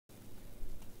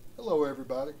Hello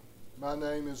everybody, my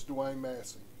name is Dwayne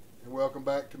Massey and welcome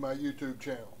back to my YouTube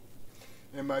channel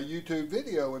and my YouTube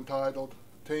video entitled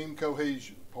Team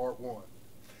Cohesion Part 1.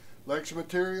 Lecture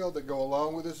material that go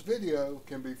along with this video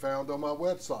can be found on my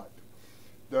website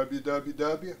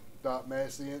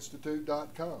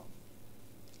www.masseyinstitute.com.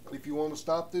 If you want to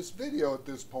stop this video at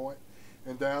this point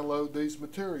and download these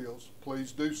materials,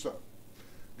 please do so.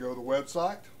 Go to the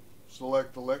website,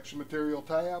 select the lecture material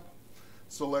tab,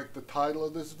 select the title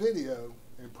of this video,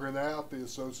 and print out the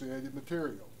associated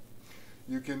material.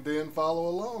 You can then follow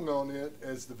along on it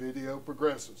as the video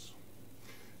progresses.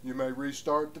 You may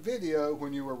restart the video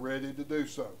when you are ready to do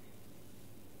so.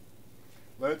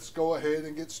 Let's go ahead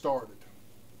and get started.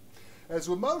 As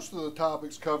with most of the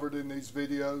topics covered in these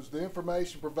videos, the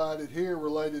information provided here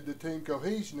related to team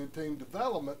cohesion and team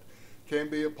development can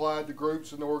be applied to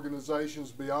groups and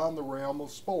organizations beyond the realm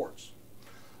of sports.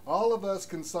 All of us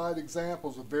can cite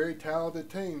examples of very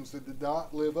talented teams that did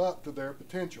not live up to their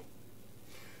potential.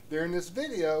 During this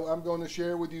video, I'm going to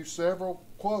share with you several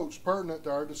quotes pertinent to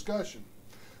our discussion.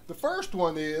 The first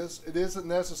one is, it isn't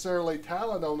necessarily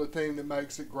talent on the team that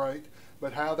makes it great,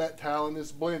 but how that talent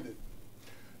is blended.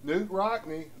 Knute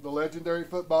Rockne, the legendary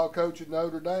football coach at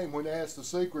Notre Dame, when asked the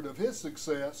secret of his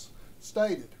success,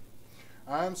 stated,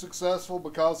 "I am successful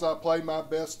because I play my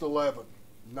best 11,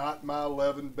 not my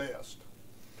 11 best."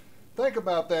 Think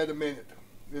about that a minute.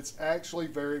 It's actually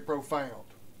very profound.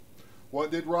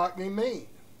 What did Rockne mean?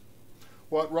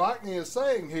 What Rockne is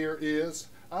saying here is,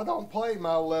 I don't play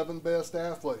my 11 best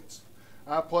athletes.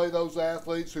 I play those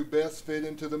athletes who best fit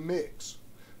into the mix,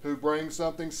 who bring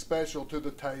something special to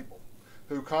the table,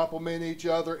 who complement each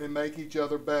other and make each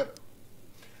other better.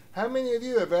 How many of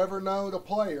you have ever known a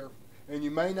player, and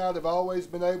you may not have always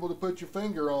been able to put your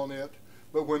finger on it,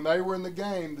 but when they were in the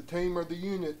game, the team or the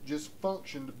unit just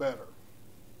functioned better?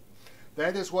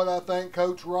 That is what I think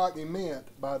Coach Rockne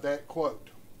meant by that quote.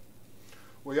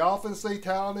 We often see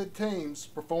talented teams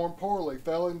perform poorly,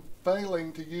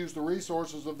 failing to use the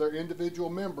resources of their individual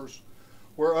members,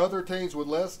 where other teams with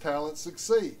less talent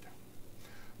succeed.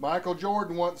 Michael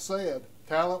Jordan once said,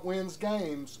 "Talent wins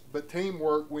games, but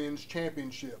teamwork wins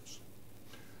championships."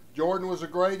 Jordan was a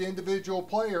great individual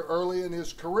player early in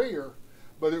his career,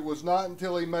 but it was not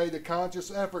until he made a conscious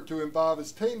effort to involve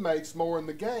his teammates more in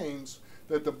the games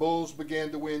that the Bulls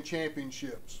began to win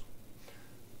championships.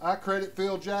 I credit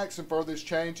Phil Jackson for this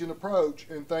change in approach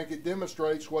and think it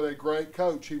demonstrates what a great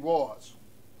coach he was.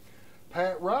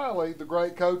 Pat Riley, the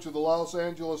great coach of the Los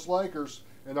Angeles Lakers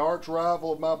and arch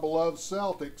rival of my beloved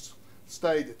Celtics,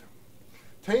 stated,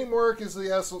 "Teamwork is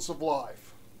the essence of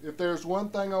life. If there's one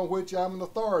thing on which I'm an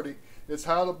authority, it's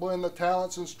how to blend the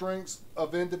talents and strengths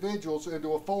of individuals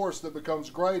into a force that becomes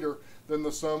greater than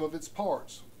the sum of its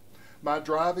parts. My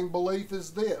driving belief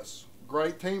is this: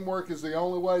 great teamwork is the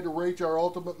only way to reach our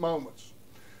ultimate moments,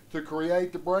 to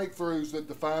create the breakthroughs that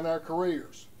define our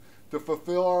careers, to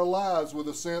fulfill our lives with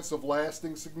a sense of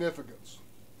lasting significance."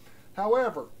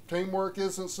 However, teamwork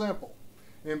isn't simple.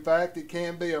 In fact, it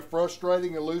can be a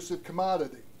frustrating, elusive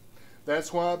commodity.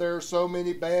 That's why there are so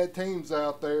many bad teams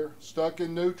out there, stuck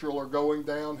in neutral or going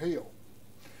downhill.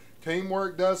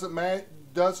 Teamwork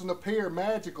doesn't appear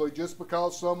magically just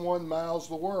because someone mouths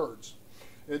the words.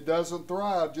 It doesn't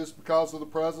thrive just because of the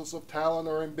presence of talent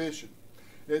or ambition.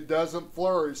 It doesn't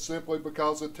flourish simply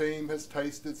because a team has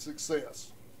tasted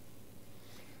success.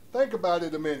 Think about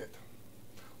it a minute.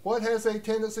 What has a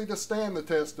tendency to stand the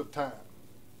test of time?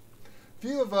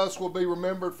 Few of us will be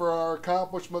remembered for our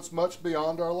accomplishments much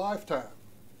beyond our lifetime.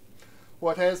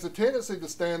 What has the tendency to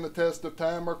stand the test of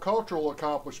time are cultural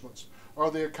accomplishments,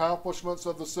 or the accomplishments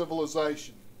of the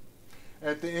civilization.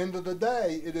 At the end of the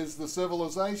day, it is the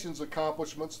civilization's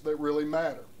accomplishments that really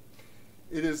matter.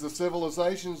 It is the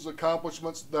civilization's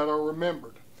accomplishments that are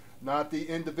remembered, not the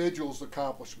individual's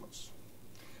accomplishments.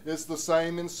 It's the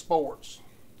same in sports.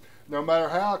 No matter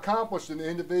how accomplished an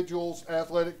individual's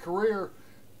athletic career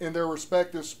in their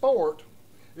respective sport,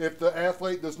 if the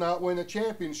athlete does not win a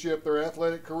championship, their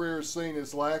athletic career is seen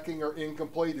as lacking or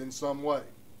incomplete in some way.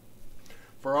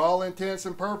 For all intents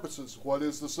and purposes, what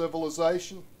is the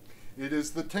civilization? It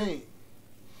is the team.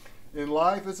 In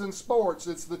life as in sports,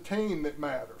 it's the team that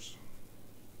matters.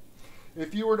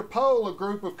 If you were to poll a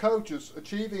group of coaches,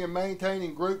 achieving and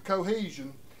maintaining group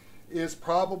cohesion is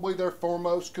probably their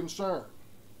foremost concern.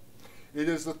 It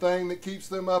is the thing that keeps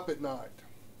them up at night.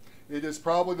 It is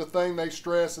probably the thing they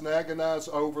stress and agonize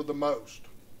over the most.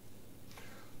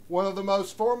 One of the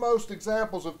most foremost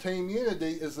examples of team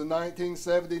unity is the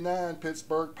 1979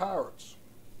 Pittsburgh Pirates.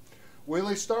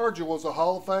 Willie Stargell was a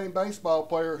Hall of Fame baseball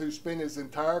player who spent his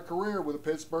entire career with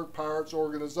the Pittsburgh Pirates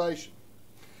organization.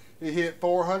 He hit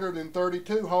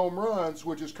 432 home runs,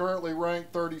 which is currently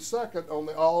ranked 32nd on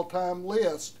the all-time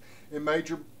list in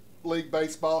Major League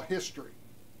Baseball history.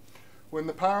 When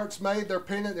the Pirates made their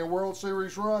pennant and World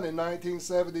Series run in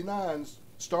 1979,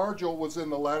 Stargell was in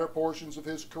the latter portions of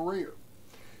his career.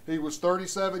 He was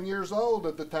 37 years old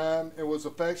at the time and was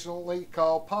affectionately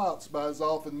called Pops by his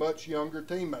often much younger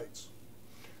teammates.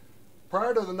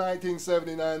 Prior to the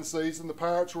 1979 season, the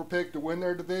Pirates were picked to win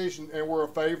their division and were a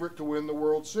favorite to win the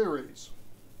World Series.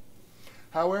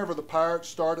 However, the Pirates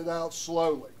started out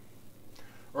slowly.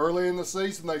 Early in the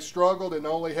season, they struggled and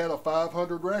only had a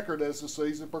 .500 record as the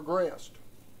season progressed.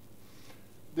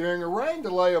 During a rain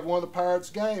delay of one of the Pirates'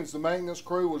 games, the maintenance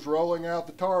crew was rolling out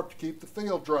the tarp to keep the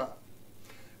field dry.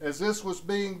 As this was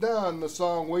being done, the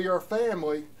song "We Are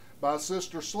Family" by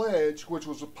Sister Sledge, which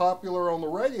was popular on the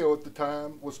radio at the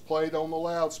time, was played on the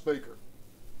loudspeaker.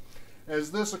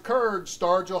 As this occurred,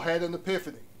 Stargell had an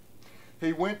epiphany.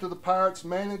 He went to the Pirates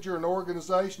manager and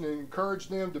organization and encouraged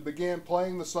them to begin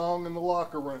playing the song in the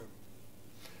locker room.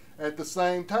 At the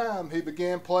same time, he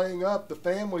began playing up the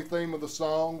family theme of the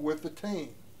song with the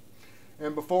team.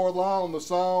 And before long, the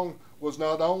song was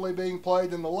not only being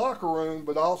played in the locker room,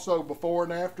 but also before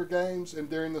and after games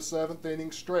and during the seventh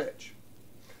inning stretch.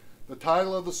 The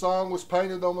title of the song was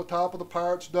painted on the top of the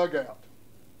Pirates' dugout.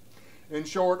 In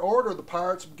short order, the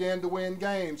Pirates began to win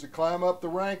games and climb up the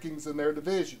rankings in their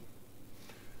division.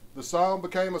 The song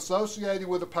became associated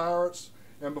with the Pirates,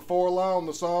 and before long,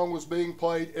 the song was being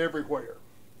played everywhere.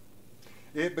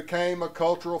 It became a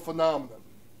cultural phenomenon,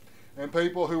 and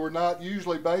people who were not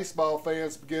usually baseball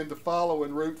fans began to follow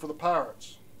and root for the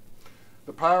Pirates.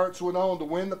 The Pirates went on to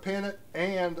win the pennant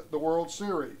and the World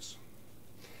Series.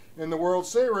 In the World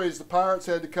Series, the Pirates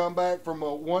had to come back from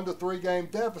a 1-3 game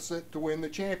deficit to win the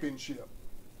championship.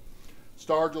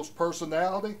 Stargell's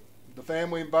personality, the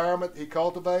family environment he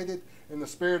cultivated, and the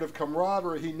spirit of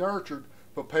camaraderie he nurtured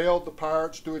propelled the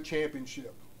Pirates to a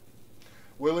championship.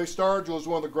 Willie Stargell is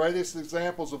one of the greatest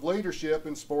examples of leadership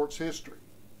in sports history.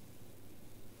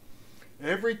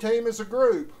 Every team is a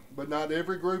group, but not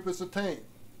every group is a team.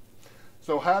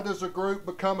 So how does a group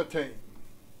become a team?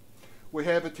 We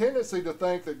have a tendency to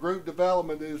think that group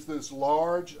development is this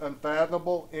large,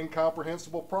 unfathomable,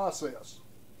 incomprehensible process.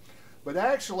 But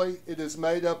actually, it is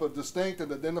made up of distinct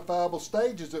and identifiable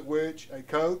stages at which a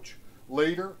coach,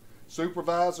 leader,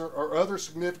 supervisor, or other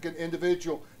significant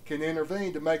individual can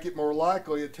intervene to make it more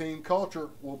likely a team culture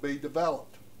will be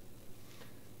developed.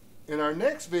 In our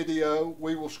next video,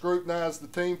 we will scrutinize the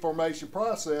team formation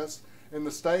process and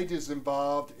the stages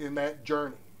involved in that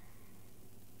journey.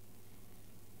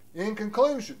 In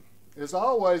conclusion, as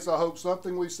always, I hope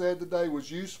something we said today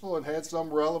was useful and had some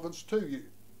relevance to you.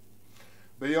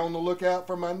 Be on the lookout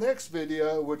for my next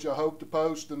video, which I hope to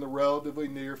post in the relatively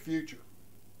near future.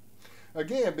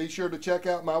 Again, be sure to check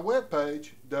out my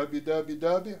webpage,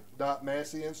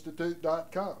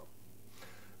 www.masseyinstitute.com.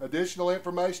 Additional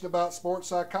information about sports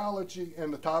psychology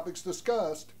and the topics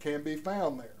discussed can be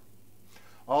found there.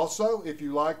 Also, if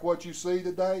you like what you see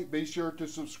today, be sure to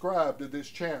subscribe to this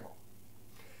channel.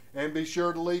 And be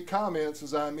sure to leave comments,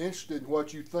 as I'm interested in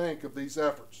what you think of these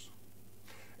efforts.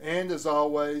 And as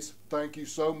always, thank you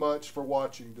so much for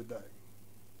watching today.